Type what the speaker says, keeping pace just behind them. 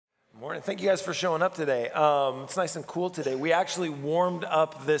morning. Thank you guys for showing up today. It's nice and cool today. We actually warmed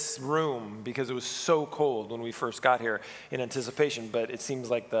up this room because it was so cold when we first got here in anticipation, but it seems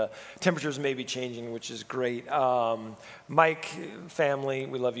like the temperatures may be changing, which is great. Mike, family,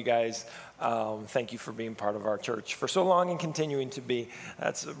 we love you guys. Thank you for being part of our church for so long and continuing to be.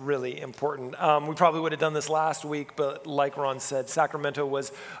 That's really important. We probably would have done this last week, but like Ron said, Sacramento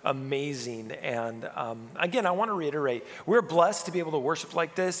was amazing. And again, I want to reiterate, we're blessed to be able to worship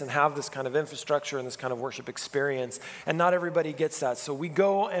like this and have this kind of infrastructure and this kind of worship experience. And not everybody gets that. So we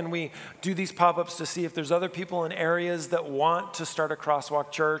go and we do these pop-ups to see if there's other people in areas that want to start a crosswalk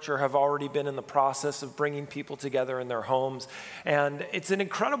church or have already been in the process of bringing people together in their homes. And it's an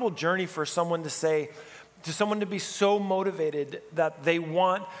incredible journey for someone to be so motivated that they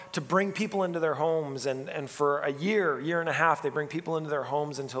want to bring people into their homes, and for a year and a half, they bring people into their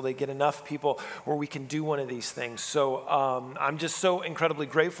homes until they get enough people where we can do one of these things. So I'm just so incredibly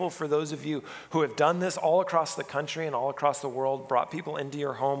grateful for those of you who have done this all across the country and all across the world, brought people into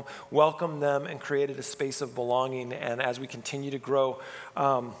your home, welcomed them, and created a space of belonging. And as we continue to grow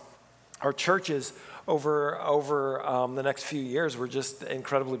our churches over the next few years, we're just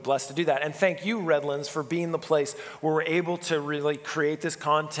incredibly blessed to do that. And thank you, Redlands, for being the place where we're able to really create this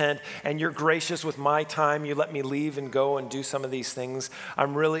content, and you're gracious with my time. You let me leave and go and do some of these things.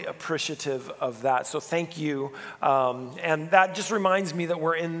 I'm really appreciative of that. So thank you. And that just reminds me that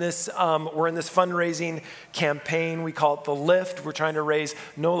we're in this fundraising campaign. We call it the Lift. We're trying to raise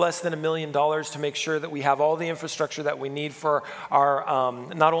no less than $1 million to make sure that we have all the infrastructure that we need for our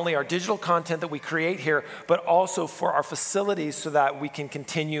not only our digital content that we create here, but also for our facilities so that we can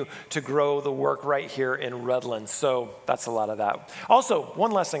continue to grow the work right here in Redlands. So that's a lot of that. Also,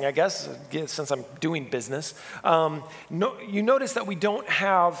 one last thing, I guess, since I'm doing business, you notice that we don't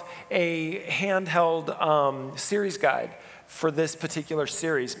have a handheld series guide for this particular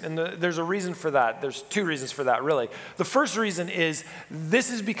series. And there's a reason for that. There's two reasons for that, really. The first reason is this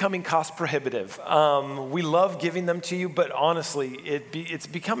is becoming cost prohibitive. We love giving them to you, but honestly, it's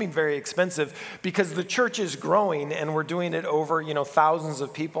becoming very expensive because the church is growing and we're doing it over, thousands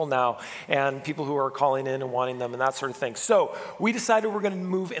of people now and people who are calling in and wanting them and that sort of thing. So we decided we're going to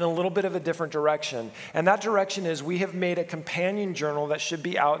move in a little bit of a different direction. And that direction is we have made a companion journal that should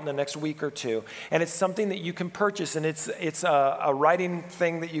be out in the next week or two. And it's something that you can purchase, and it's a writing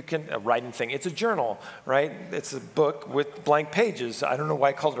thing it's a journal, right? It's a book with blank pages. I don't know why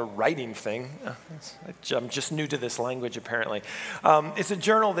I called it a writing thing. I'm just new to this language, apparently. It's a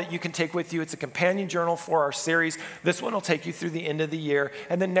journal that you can take with you. It's a companion journal for our series. This one will take you through the end of the year,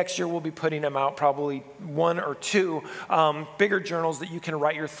 and then next year we'll be putting them out, probably one or two bigger journals that you can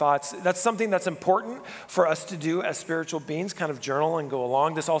write your thoughts. That's something that's important for us to do as spiritual beings, kind of journal and go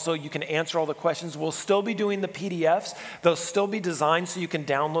along. This also, you can answer all the questions. We'll still be doing the PDFs. They'll still be designed so you can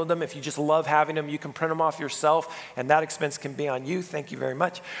download them. If you just love having them, you can print them off yourself, and that expense can be on you. Thank you very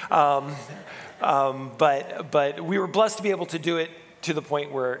much. But we were blessed to be able to do it to the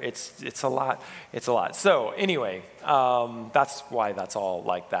point where it's a lot. It's a lot. So anyway, that's why that's all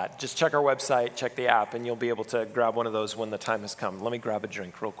like that. Just check our website, check the app, and you'll be able to grab one of those when the time has come. Let me grab a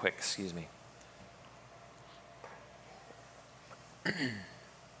drink real quick. Excuse me.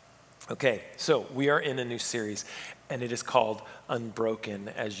 Okay, so we are in a new series, and it is called Unbroken,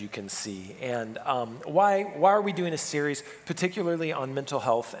 as you can see. And why are we doing a series particularly on mental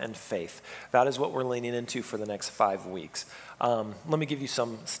health and faith? That is what we're leaning into for the next 5 weeks. Let me give you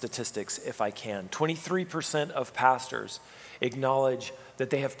some statistics if I can. 23% of pastors acknowledge that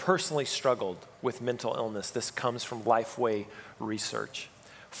they have personally struggled with mental illness. This comes from Lifeway research.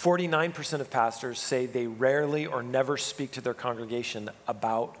 49% of pastors say they rarely or never speak to their congregation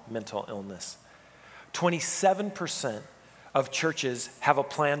about mental illness. 27% of churches have a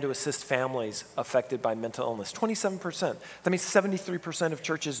plan to assist families affected by mental illness. 27%. That means 73% of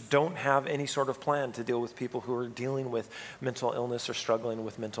churches don't have any sort of plan to deal with people who are dealing with mental illness or struggling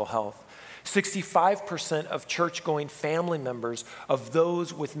with mental health. 65% of church-going family members of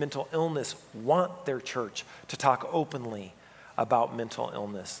those with mental illness want their church to talk openly about mental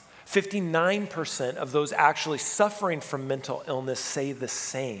illness. 59% of those actually suffering from mental illness say the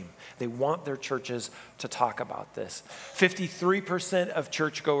same. They want their churches to talk about this. 53% of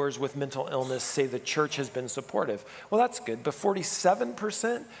churchgoers with mental illness say the church has been supportive. Well, that's good, but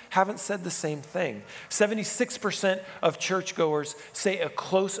 47% haven't said the same thing. 76% of churchgoers say a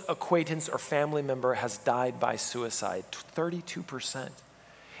close acquaintance or family member has died by suicide. 32%.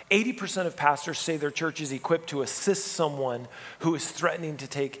 80% of pastors say their church is equipped to assist someone who is threatening to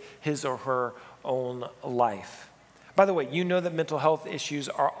take his or her own life. By the way, you know that mental health issues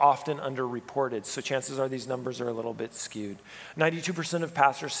are often underreported, so chances are these numbers are a little bit skewed. 92% of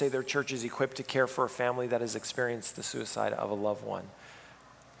pastors say their church is equipped to care for a family that has experienced the suicide of a loved one.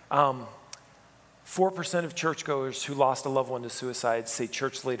 4% of churchgoers who lost a loved one to suicide say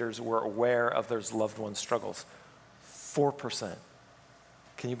church leaders were aware of their loved one's struggles. 4%.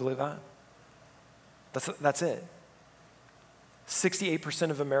 Can you believe that? That's it. 68%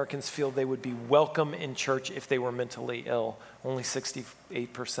 of Americans feel they would be welcome in church if they were mentally ill. Only 68%.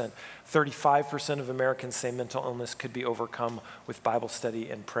 35% of Americans say mental illness could be overcome with Bible study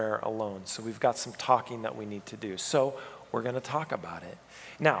and prayer alone. So we've got some talking that we need to do. So we're going to talk about it.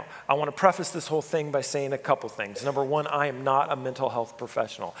 Now, I want to preface this whole thing by saying a couple things. Number one, I am not a mental health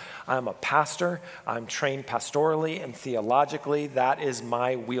professional. I'm a pastor. I'm trained pastorally and theologically. That is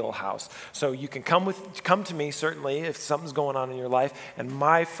my wheelhouse. So you can come to me, certainly, if something's going on in your life, and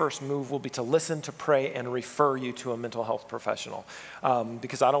my first move will be to listen, to pray, and refer you to a mental health professional.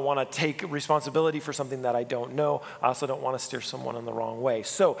 Because I don't want to take responsibility for something that I don't know. I also don't want to steer someone in the wrong way.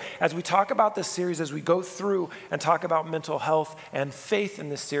 So as we talk about this series, as we go through and talk about mental health and faith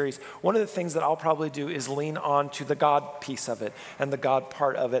in this series, one of the things that I'll probably do is lean on to the God piece of it and the God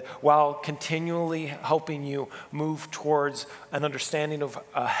part of it, while continually helping you move towards an understanding of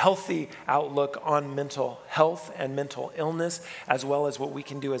a healthy outlook on mental health and mental illness, as well as what we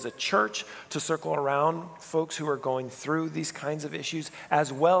can do as a church to circle around folks who are going through these kinds of issues,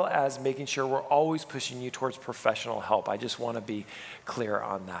 as well as making sure we're always pushing you towards professional help. I just want to be clear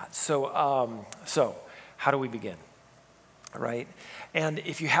on that. So how do we begin? Right? And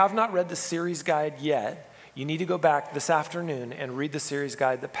if you have not read the series guide yet, you need to go back this afternoon and read the series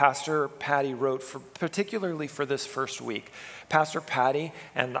guide that Pastor Patty wrote particularly for this first week. Pastor Patty,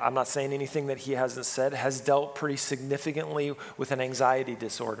 and I'm not saying anything that he hasn't said, has dealt pretty significantly with an anxiety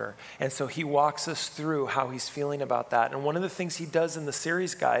disorder. And so he walks us through how he's feeling about that. And one of the things he does in the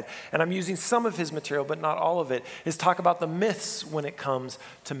series guide, and I'm using some of his material, but not all of it, is talk about the myths when it comes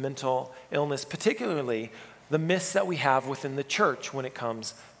to mental illness, particularly the myths that we have within the church when it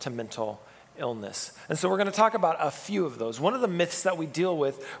comes to mental illness. And so we're going to talk about a few of those. One of the myths that we deal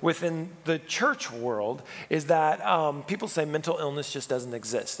with within the church world is that people say mental illness just doesn't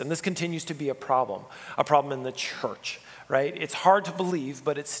exist. And this continues to be a problem in the church, right? It's hard to believe,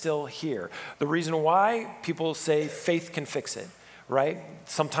 but it's still here. The reason why people say faith can fix it, right?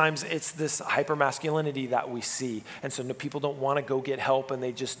 Sometimes it's this hypermasculinity that we see. And so people don't want to go get help, and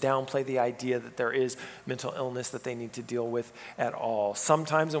they just downplay the idea that there is mental illness that they need to deal with at all.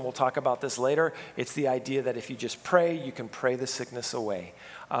 Sometimes, and we'll talk about this later, it's the idea that if you just pray, you can pray the sickness away.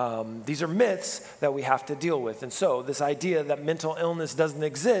 These are myths that we have to deal with. And so this idea that mental illness doesn't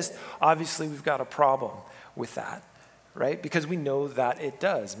exist, obviously we've got a problem with that. Right? Because we know that it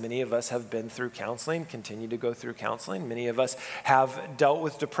does. Many of us have been through counseling, continue to go through counseling. Many of us have dealt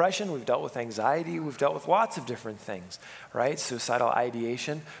with depression. We've dealt with anxiety. We've dealt with lots of different things, right? Suicidal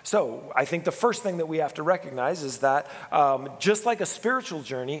ideation. So I think the first thing that we have to recognize is that just like a spiritual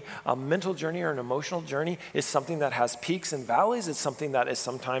journey, a mental journey or an emotional journey is something that has peaks and valleys. It's something that is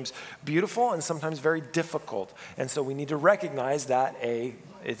sometimes beautiful and sometimes very difficult. And so we need to recognize that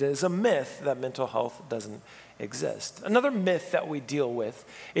it is a myth that mental health doesn't exist. Another myth that we deal with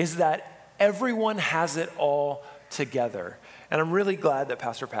is that everyone has it all together. And I'm really glad that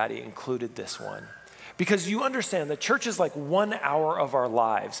Pastor Patty included this one. Because you understand that church is like 1 hour of our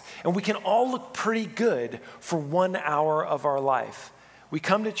lives, and we can all look pretty good for 1 hour of our life. We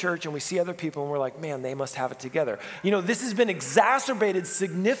come to church and we see other people and we're like, man, they must have it together. You know, this has been exacerbated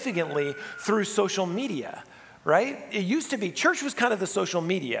significantly through social media. Right? It used to be, church was kind of the social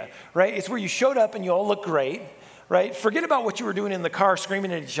media, right? It's where you showed up and you all look great, right? Forget about what you were doing in the car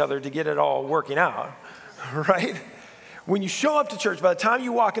screaming at each other to get it all working out, right? When you show up to church, by the time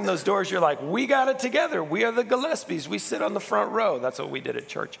you walk in those doors, you're like, we got it together. We are the Gillespies. We sit on the front row. That's what we did at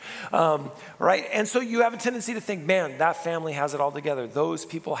church, right? And so you have a tendency to think, man, that family has it all together. Those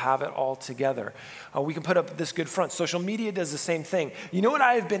people have it all together. We can put up this good front. Social media does the same thing. You know what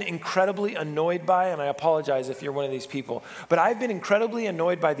I have been incredibly annoyed by, and I apologize if you're one of these people, but I've been incredibly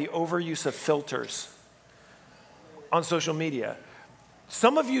annoyed by the overuse of filters on social media.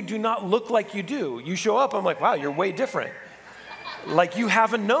 Some of you do not look like you do. You show up, I'm like, wow, you're way different. Like you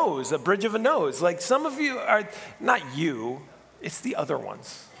have a nose, a bridge of a nose. Like some of you are, not you, it's the other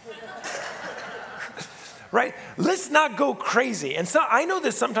ones. Right? Let's not go crazy. And so I know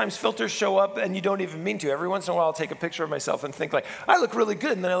that sometimes filters show up and you don't even mean to. Every once in a while I'll take a picture of myself and think like, I look really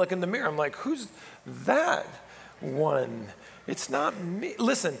good. And then I look in the mirror, I'm like, who's that one? It's not me.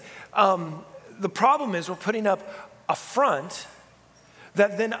 Listen, the problem is we're putting up a front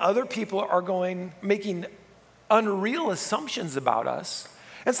that then other people are making unreal assumptions about us.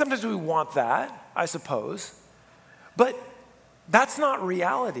 And sometimes we want that, I suppose. But that's not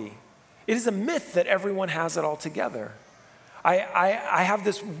reality. It is a myth that everyone has it all together. I have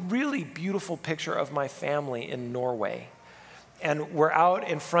this really beautiful picture of my family in Norway. And we're out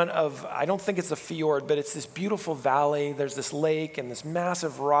in front of, I don't think it's a fjord, but it's this beautiful valley. There's this lake and this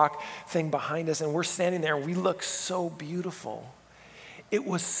massive rock thing behind us. And we're standing there and we look so beautiful. It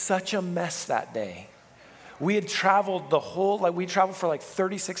was such a mess that day. We had traveled we traveled for like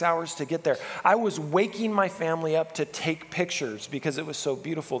 36 hours to get there. I was waking my family up to take pictures because it was so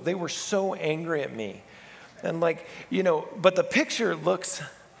beautiful. They were so angry at me. And but the picture looks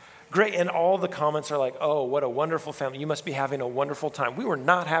great. And all the comments are like, oh, what a wonderful family. You must be having a wonderful time. We were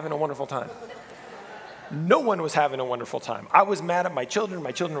not having a wonderful time. No one was having a wonderful time. I was mad at my children.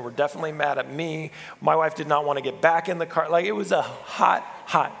 My children were definitely mad at me. My wife did not want to get back in the car. It was a hot,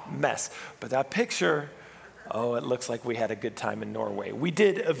 hot mess. But that picture, oh, it looks like we had a good time in Norway. We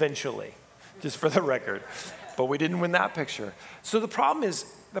did eventually, just for the record. But we didn't win that picture. So the problem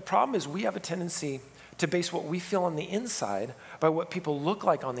is we have a tendency to base what we feel on the inside by what people look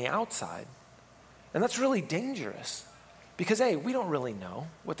like on the outside. And that's really dangerous because A, we don't really know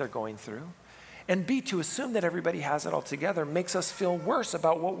what they're going through. And B, to assume that everybody has it all together makes us feel worse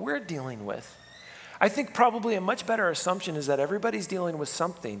about what we're dealing with. I think probably a much better assumption is that everybody's dealing with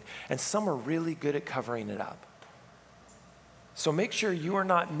something and some are really good at covering it up. So make sure you are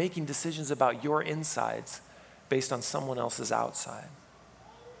not making decisions about your insides based on someone else's outside.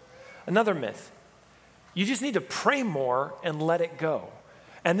 Another myth. You just need to pray more and let it go.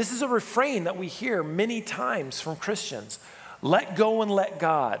 And this is a refrain that we hear many times from Christians. Let go and let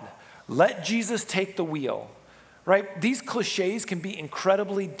God. Let Jesus take the wheel, right? These cliches can be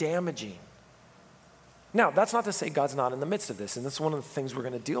incredibly damaging. Now, that's not to say God's not in the midst of this, and that's one of the things we're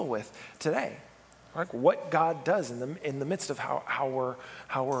going to deal with today. Right? What God does in the midst of how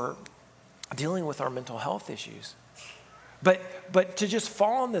we're dealing with our mental health issues. But to just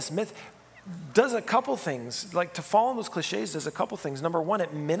fall on this myth does a couple things. To fall on those cliches does a couple things. Number one,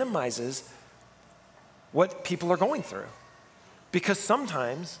 it minimizes what people are going through. Because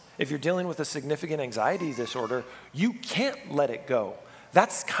sometimes, if you're dealing with a significant anxiety disorder, you can't let it go.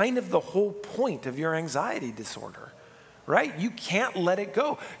 That's kind of the whole point of your anxiety disorder, right? You can't let it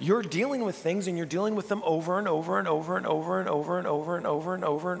go. You're dealing with things and you're dealing with them over and over and over and over and over and over and over and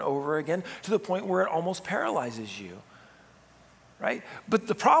over and over again to the point where it almost paralyzes you. Right? But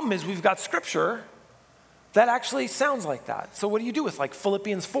the problem is we've got scripture that actually sounds like that. So what do you do with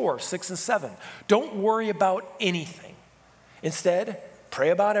Philippians 4, 6, and 7? Don't worry about anything. Instead, pray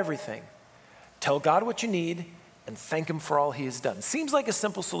about everything. Tell God what you need and thank him for all he has done. Seems like a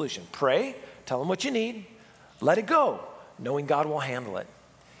simple solution. Pray, tell him what you need, let it go, knowing God will handle it.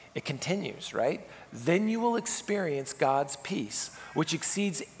 It continues, right? Then you will experience God's peace, which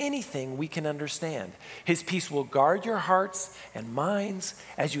exceeds anything we can understand. His peace will guard your hearts and minds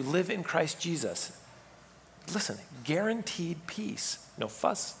as you live in Christ Jesus. Listen, guaranteed peace. No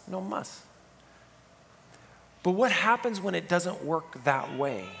fuss, no muss. But what happens when it doesn't work that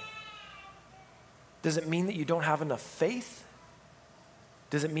way? Does it mean that you don't have enough faith?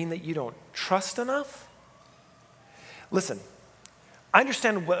 Does it mean that you don't trust enough? Listen, I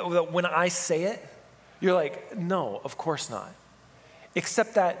understand when I say it, you're like, no, of course not.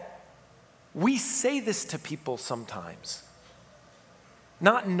 Except that we say this to people sometimes,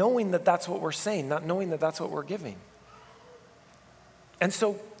 not knowing that that's what we're saying, not knowing that that's what we're giving. And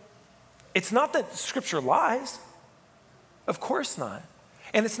so it's not that Scripture lies. Of course not.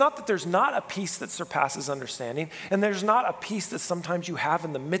 And it's not that there's not a peace that surpasses understanding, and there's not a peace that sometimes you have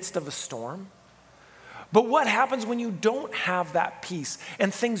in the midst of a storm. But what happens when you don't have that peace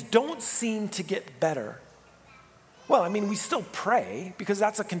and things don't seem to get better? Well, we still pray because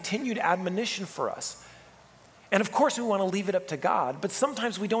that's a continued admonition for us. And of course we want to leave it up to God, but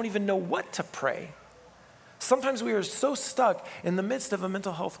sometimes we don't even know what to pray. Sometimes we are so stuck in the midst of a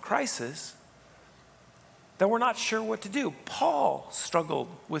mental health crisis that we're not sure what to do. Paul struggled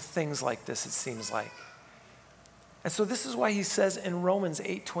with things like this, it seems like. And so this is why he says in Romans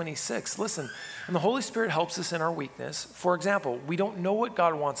 8:26, listen, and the Holy Spirit helps us in our weakness. For example, we don't know what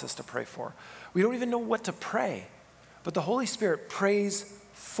God wants us to pray for. We don't even know what to pray. But the Holy Spirit prays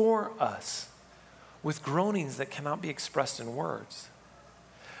for us with groanings that cannot be expressed in words.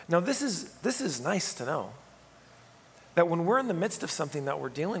 Now this is nice to know. That when we're in the midst of something that we're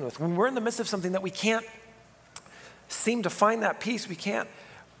dealing with, when we're in the midst of something that we can't seem to find that peace,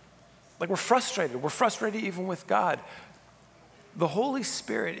 we're frustrated. We're frustrated even with God. The Holy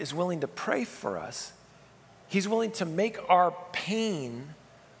Spirit is willing to pray for us. He's willing to make our pain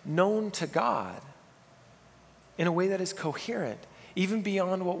known to God. in a way that is coherent, even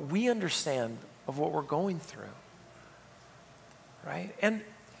beyond what we understand of what we're going through, right? And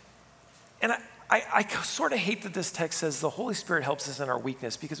I sort of hate that this text says the Holy Spirit helps us in our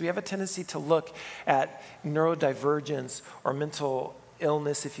weakness, because we have a tendency to look at neurodivergence or mental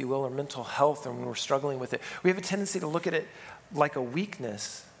illness, if you will, or mental health, or when we're struggling with it. We have a tendency to look at it like a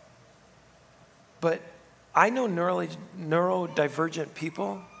weakness. But I know neurodivergent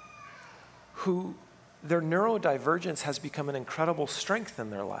people who their neurodivergence has become an incredible strength in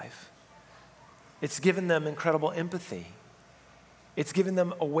their life. It's given them incredible empathy. It's given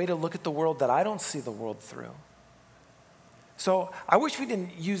them a way to look at the world that I don't see the world through. So I wish we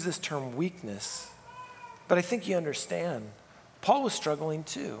didn't use this term weakness, but I think you understand. Paul was struggling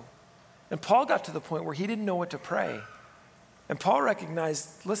too. And Paul got to the point where he didn't know what to pray. And Paul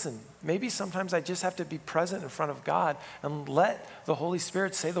recognized, listen, maybe sometimes I just have to be present in front of God and let the Holy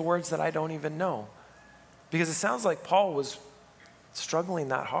Spirit say the words that I don't even know. Because it sounds like Paul was struggling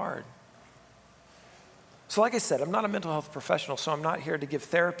that hard. So like I said, I'm not a mental health professional, so I'm not here to give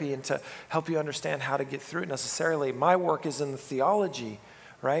therapy and to help you understand how to get through it necessarily. My work is in the theology,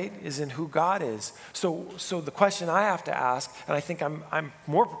 right? Is in who God is. So the question I have to ask, and I think I'm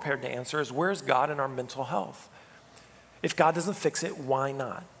more prepared to answer, is where's God in our mental health? If God doesn't fix it, why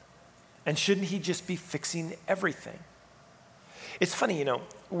not? And shouldn't he just be fixing everything? It's funny,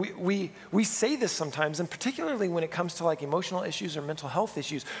 we say this sometimes, and particularly when it comes to like emotional issues or mental health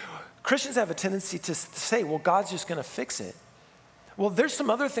issues, Christians have a tendency to say, well, God's just going to fix it. Well, there's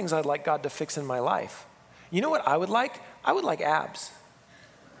some other things I'd like God to fix in my life. You know what I would like? I would like abs.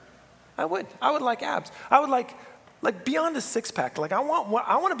 I would like abs. I would like beyond a six-pack. Like I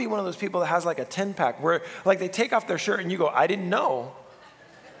want to be one of those people that has like a 10-pack where like they take off their shirt and you go, I didn't know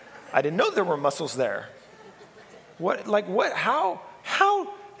there were muscles there.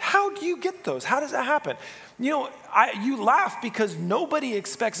 How do you get those? How does that happen? You laugh because nobody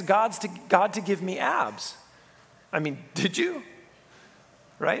expects God to give me abs. I mean, did you?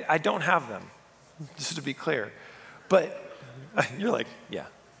 Right? I don't have them, just to be clear. But you're like, yeah.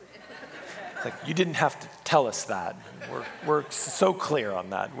 Like, you didn't have to tell us that. We're so clear on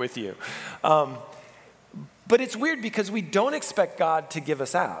that with you. But it's weird because we don't expect God to give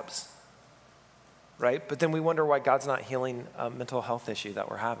us abs, right? But then we wonder why God's not healing a mental health issue that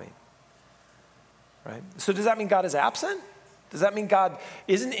we're having. Right? So does that mean God is absent? Does that mean God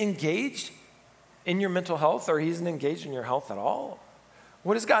isn't engaged in your mental health, or he isn't engaged in your health at all?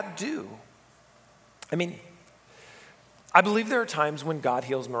 What does God do? I mean, I believe there are times when God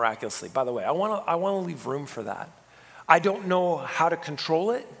heals miraculously. By the way, I want to leave room for that. I don't know how to control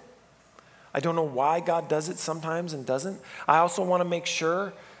it. I don't know why God does it sometimes and doesn't. I also want to make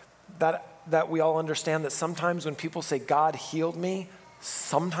sure that we all understand that sometimes when people say God healed me,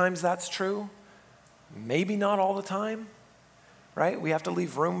 sometimes that's true. Maybe not all the time, right? We have to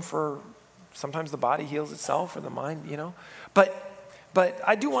leave room for sometimes the body heals itself or the mind, But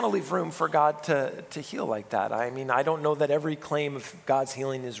I do want to leave room for God to heal like that. I mean, I don't know that every claim of God's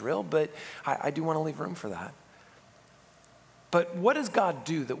healing is real, but I do want to leave room for that. But what does God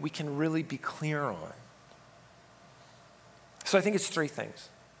do that we can really be clear on? So I think it's three things.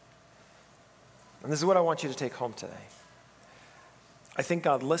 And this is what I want you to take home today. I think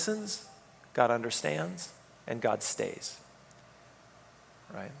God listens, God understands, and God stays.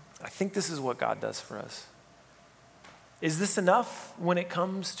 Right? I think this is what God does for us. Is this enough when it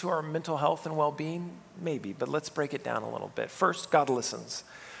comes to our mental health and well-being? Maybe, but let's break it down a little bit. First, God listens.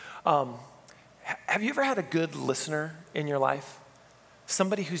 Have you ever had a good listener in your life?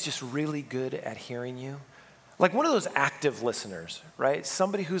 Somebody who's just really good at hearing you? Like one of those active listeners, right?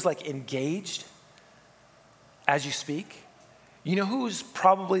 Somebody who's like engaged as you speak. You know who's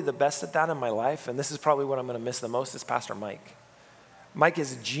probably the best at that in my life? And this is probably what I'm going to miss the most is Pastor Mike. Mike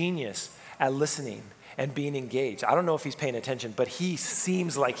is a genius at listening and being engaged. I don't know if he's paying attention, but he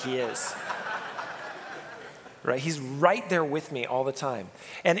seems like he is. Right? He's right there with me all the time.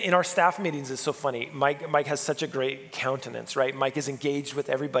 And in our staff meetings, it's so funny. Mike has such a great countenance, right? Mike is engaged with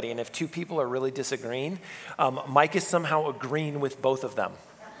everybody. And if two people are really disagreeing, Mike is somehow agreeing with both of them.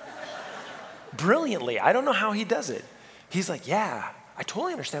 Brilliantly. I don't know how he does it. He's like, yeah, I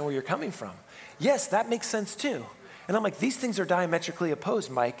totally understand where you're coming from. Yes, that makes sense too. And I'm like, these things are diametrically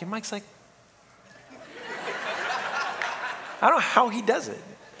opposed, Mike. And Mike's like, I don't know how he does it.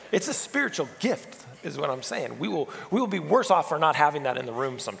 It's a spiritual gift, is what I'm saying. We will be worse off for not having that in the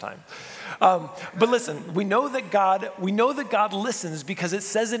room sometime. But listen, we know that God listens because it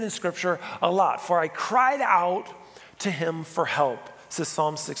says it in Scripture a lot. For I cried out to him for help. says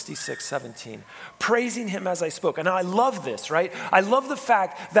Psalm 66:17. Praising him as I spoke. And I love this, right? I love the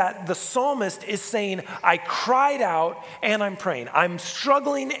fact that the psalmist is saying, I cried out and I'm praying. I'm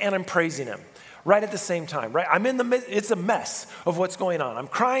struggling and I'm praising him. Right at the same time, right? I'm in the midst, it's a mess of what's going on. I'm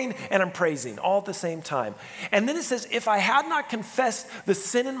crying and I'm praising all at the same time. And then it says, if I had not confessed the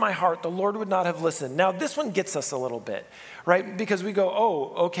sin in my heart, the Lord would not have listened. Now this one gets us a little bit, right? Because we go,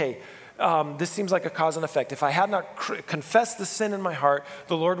 oh, okay, this seems like a cause and effect. If I had not confessed the sin in my heart,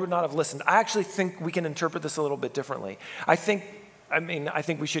 the Lord would not have listened. I actually think we can interpret this a little bit differently. I think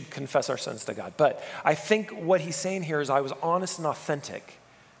we should confess our sins to God. But I think what he's saying here is I was honest and authentic.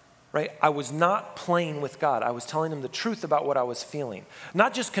 Right? I was not playing with God. I was telling him the truth about what I was feeling.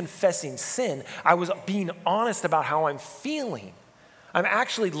 Not just confessing sin, I was being honest about how I'm feeling. I'm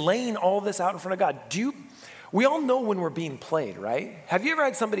actually laying all this out in front of God. We all know when we're being played, right? Have you ever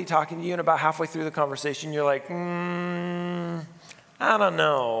had somebody talking to you and about halfway through the conversation, you're like, I don't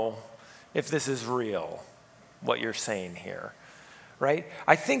know if this is real, what you're saying here. Right?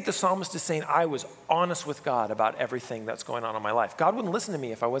 I think the psalmist is saying I was honest with God about everything that's going on in my life. God wouldn't listen to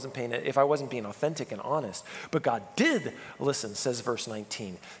me if I wasn't being authentic and honest. But God did listen, says verse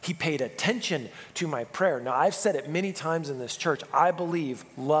 19. He paid attention to my prayer. Now, I've said it many times in this church. I believe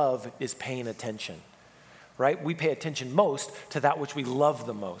love is paying attention. Right? We pay attention most to that which we love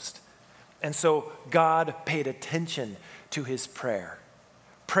the most. And so God paid attention to his prayer.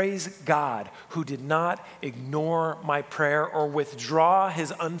 Praise God who did not ignore my prayer or withdraw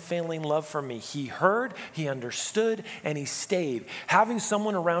his unfailing love from me. He heard, he understood, and he stayed. Having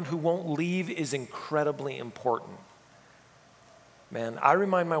someone around who won't leave is incredibly important. Man, I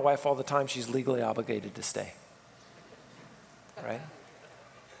remind my wife all the time she's legally obligated to stay. Right?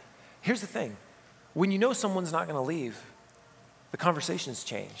 Here's the thing. When you know someone's not going to leave, the conversations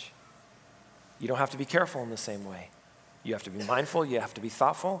change. You don't have to be careful in the same way. You have to be mindful, you have to be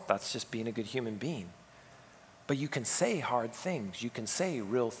thoughtful. That's just being a good human being. But you can say hard things. You can say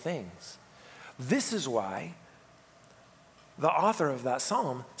real things. This is why the author of that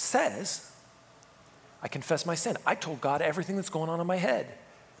psalm says, I confess my sin. I told God everything that's going on in my head,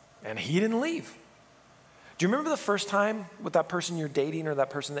 and he didn't leave. Do you remember the first time with that person you're dating or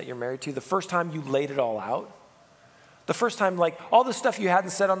that person that you're married to, the first time you laid it all out? The first time, like all the stuff you hadn't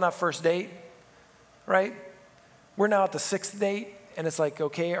said on that first date, right? We're now at the 6th date, and it's like,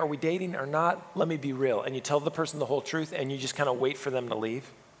 okay, are we dating or not? Let me be real. And you tell the person the whole truth, and you just kind of wait for them to leave.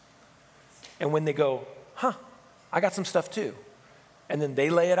 And when they go, I got some stuff too. And then they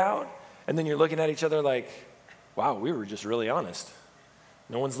lay it out, and then you're looking at each other like, wow, we were just really honest.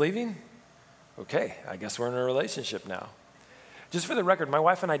 No one's leaving? Okay, I guess we're in a relationship now. Just for the record, my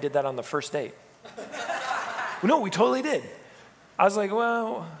wife and I did that on the first date. No, we totally did. I was like,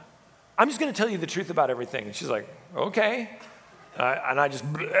 well, I'm just going to tell you the truth about everything. And she's like, okay. And I just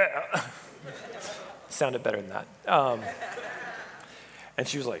sounded better than that. And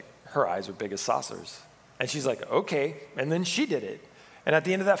she was like, her eyes were big as saucers. And she's like, okay. And then she did it. And at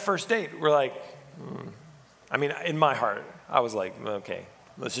the end of that first date, we're like, in my heart, I was like, okay,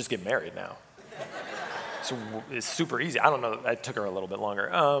 let's just get married now. So it's super easy. I don't know. It took her a little bit longer,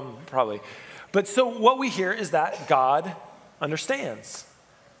 probably. But so what we hear is that God understands.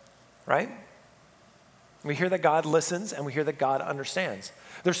 Right? We hear that God listens and we hear that God understands.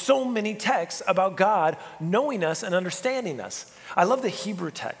 There's so many texts about God knowing us and understanding us. I love the Hebrew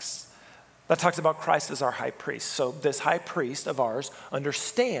text that talks about Christ as our high priest. So this high priest of ours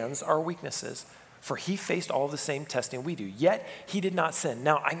understands our weaknesses, for he faced all the same testing we do, yet he did not sin.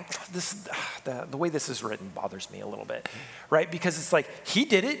 Now, the way this is written bothers me a little bit, right? Because it's like he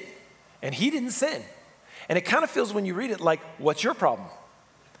did it and he didn't sin. And it kind of feels when you read it like, what's your problem?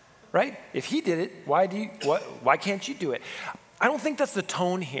 Right? If he did it, why can't you do it? I don't think that's the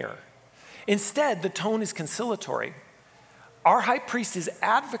tone here. Instead, the tone is conciliatory. Our high priest is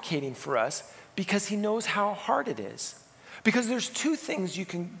advocating for us because he knows how hard it is. Because there's two things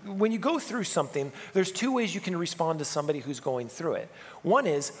when you go through something, there's two ways you can respond to somebody who's going through it. One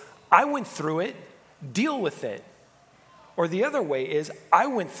is, I went through it, deal with it. Or the other way is, I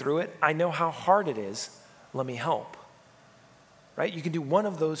went through it, I know how hard it is, let me help. Right? You can do one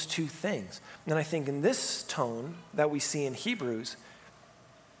of those two things. And I think in this tone that we see in Hebrews,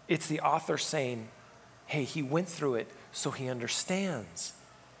 it's the author saying, hey, he went through it, so he understands.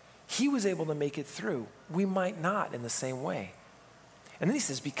 He was able to make it through. We might not in the same way. And then he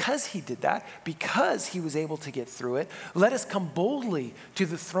says, because he did that, because he was able to get through it, let us come boldly to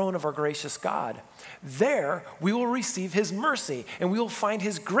the throne of our gracious God. There, we will receive his mercy, and we will find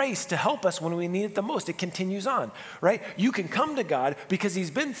his grace to help us when we need it the most. It continues on, right? You can come to God because he's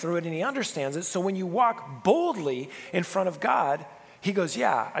been through it and he understands it. So when you walk boldly in front of God, He goes,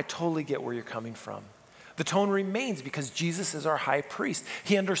 yeah, I totally get where you're coming from. The tone remains because Jesus is our high priest.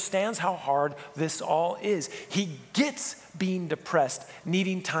 He understands how hard this all is. He gets being depressed,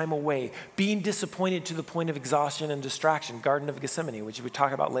 needing time away, being disappointed to the point of exhaustion and distraction, Garden of Gethsemane, which we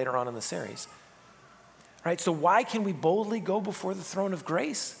talk about later on in the series. Right? So why can we boldly go before the throne of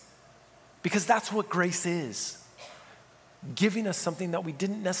grace? Because that's what grace is. Giving us something that we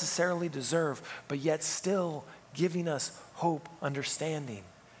didn't necessarily deserve, but yet still giving us hope, understanding,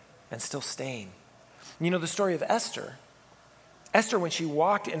 and still staying. You know the story of Esther. Esther, when she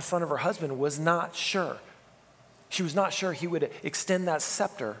walked in front of her husband, was not sure. She was not sure he would extend that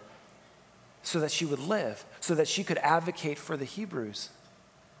scepter so that she would live, so that she could advocate for the Hebrews.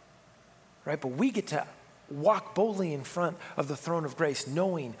 Right? But we get to walk boldly in front of the throne of grace,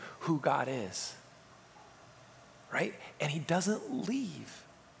 knowing who God is. Right? And he doesn't leave.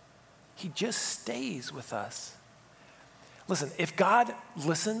 He just stays with us. Listen, if God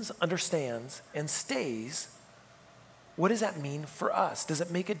listens, understands, and stays, what does that mean for us? Does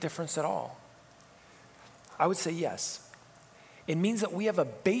it make a difference at all? I would say yes. It means that we have a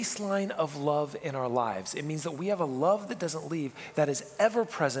baseline of love in our lives. It means that we have a love that doesn't leave, that is ever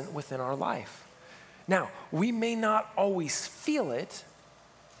present within our life. Now, we may not always feel it,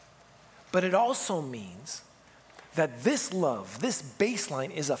 but it also means that this love, this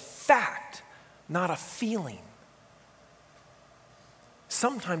baseline is a fact, not a feeling.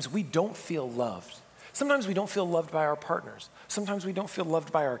 Sometimes we don't feel loved. Sometimes we don't feel loved by our partners. Sometimes we don't feel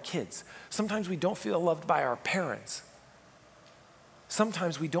loved by our kids. Sometimes we don't feel loved by our parents.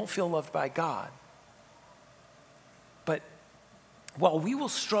 Sometimes we don't feel loved by God. But while we will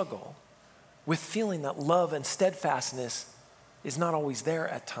struggle with feeling that love and steadfastness is not always there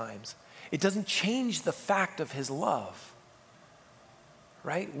at times, it doesn't change the fact of his love.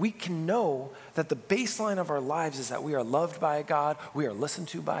 Right? We can know that the baseline of our lives is that we are loved by a God, we are listened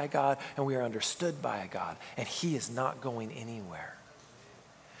to by a God, and we are understood by a God, and he is not going anywhere.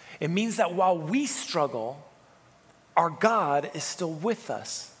 It means that while we struggle, our God is still with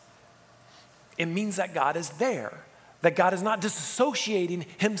us. It means that God is there, that God is not disassociating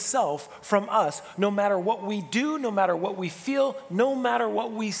himself from us, no matter what we do, no matter what we feel, no matter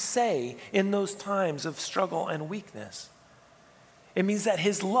what we say in those times of struggle and weakness. It means that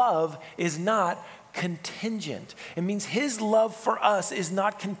his love is not contingent. It means his love for us is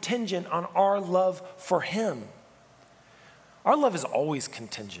not contingent on our love for him. Our love is always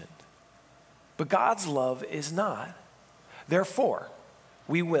contingent, but God's love is not. Therefore,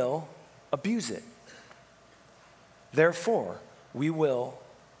 we will abuse it. Therefore, we will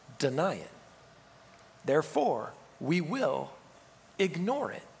deny it. Therefore, we will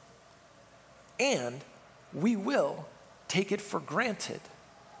ignore it. And we will take it for granted.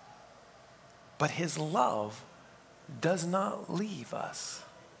 But his love does not leave us.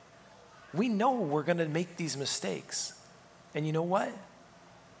 We know we're going to make these mistakes. And you know what?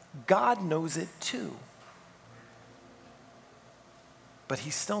 God knows it too. But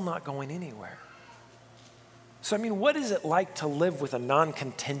he's still not going anywhere. So, what is it like to live with a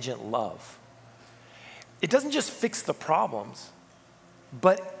non-contingent love? It doesn't just fix the problems,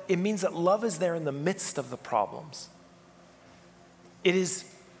 but it means that love is there in the midst of the problems. It is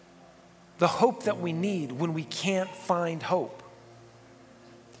the hope that we need when we can't find hope.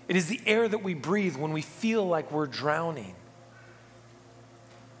 It is the air that we breathe when we feel like we're drowning.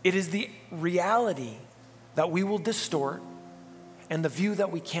 It is the reality that we will distort and the view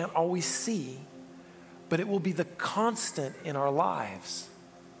that we can't always see, but it will be the constant in our lives.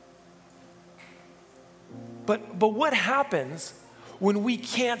 But what happens when we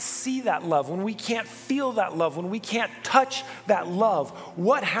can't see that love, when we can't feel that love, when we can't touch that love?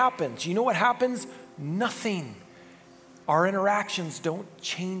 What happens? You know what happens? Nothing. Our interactions don't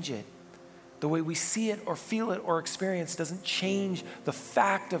change it. The way we see it or feel it or experience doesn't change the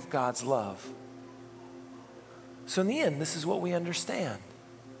fact of God's love. So in the end, this is what we understand.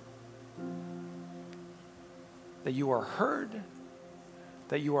 That you are heard,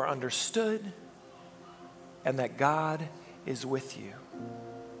 that you are understood, and that God is with you.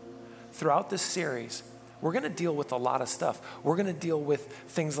 Throughout this series, we're going to deal with a lot of stuff. We're going to deal with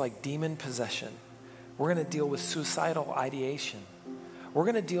things like demon possession. We're going to deal with suicidal ideation. We're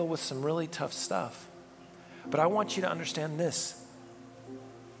going to deal with some really tough stuff. But I want you to understand this.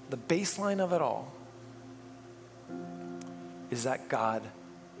 The baseline of it all is that God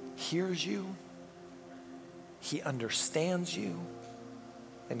hears you, he understands you,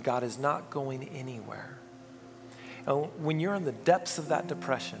 and God is not going anywhere. And when you're in the depths of that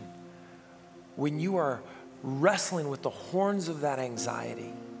depression, when you are wrestling with the horns of that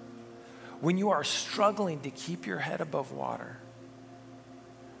anxiety, when you are struggling to keep your head above water,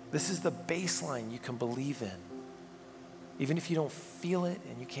 This is the baseline you can believe in. Even if you don't feel it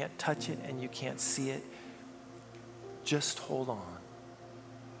and you can't touch it and you can't see it, just hold on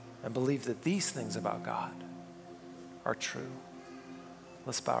and believe that these things about God are true.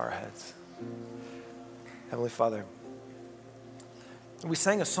 Let's bow our heads. Heavenly Father, we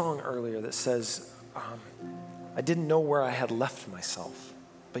sang a song earlier that says, I didn't know where I had left myself,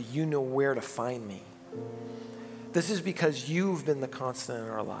 but you know where to find me. This is because you've been the constant in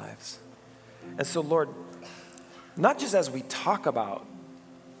our lives. And so, Lord, not just as we talk about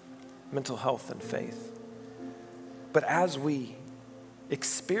mental health and faith, but as we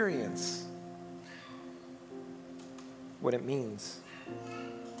experience what it means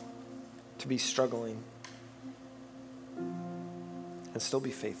to be struggling and still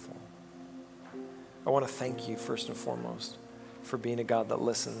be faithful. I want to thank you first and foremost for being a God that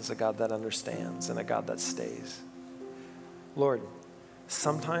listens, a God that understands, and a God that stays. Lord,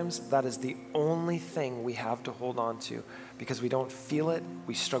 sometimes that is the only thing we have to hold on to because we don't feel it,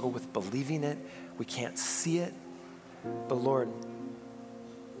 we struggle with believing it, we can't see it. But Lord,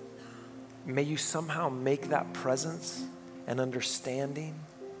 may you somehow make that presence and understanding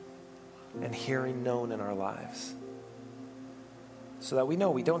and hearing known in our lives so that we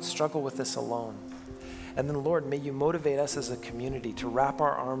know we don't struggle with this alone. And then, Lord, may you motivate us as a community to wrap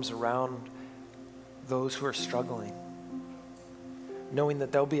our arms around those who are struggling, knowing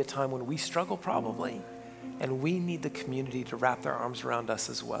that there'll be a time when we struggle probably, and we need the community to wrap their arms around us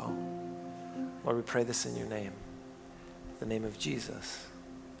as well. Lord, we pray this in your name, the name of Jesus.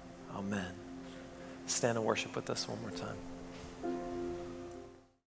 Amen. Stand and worship with us one more time.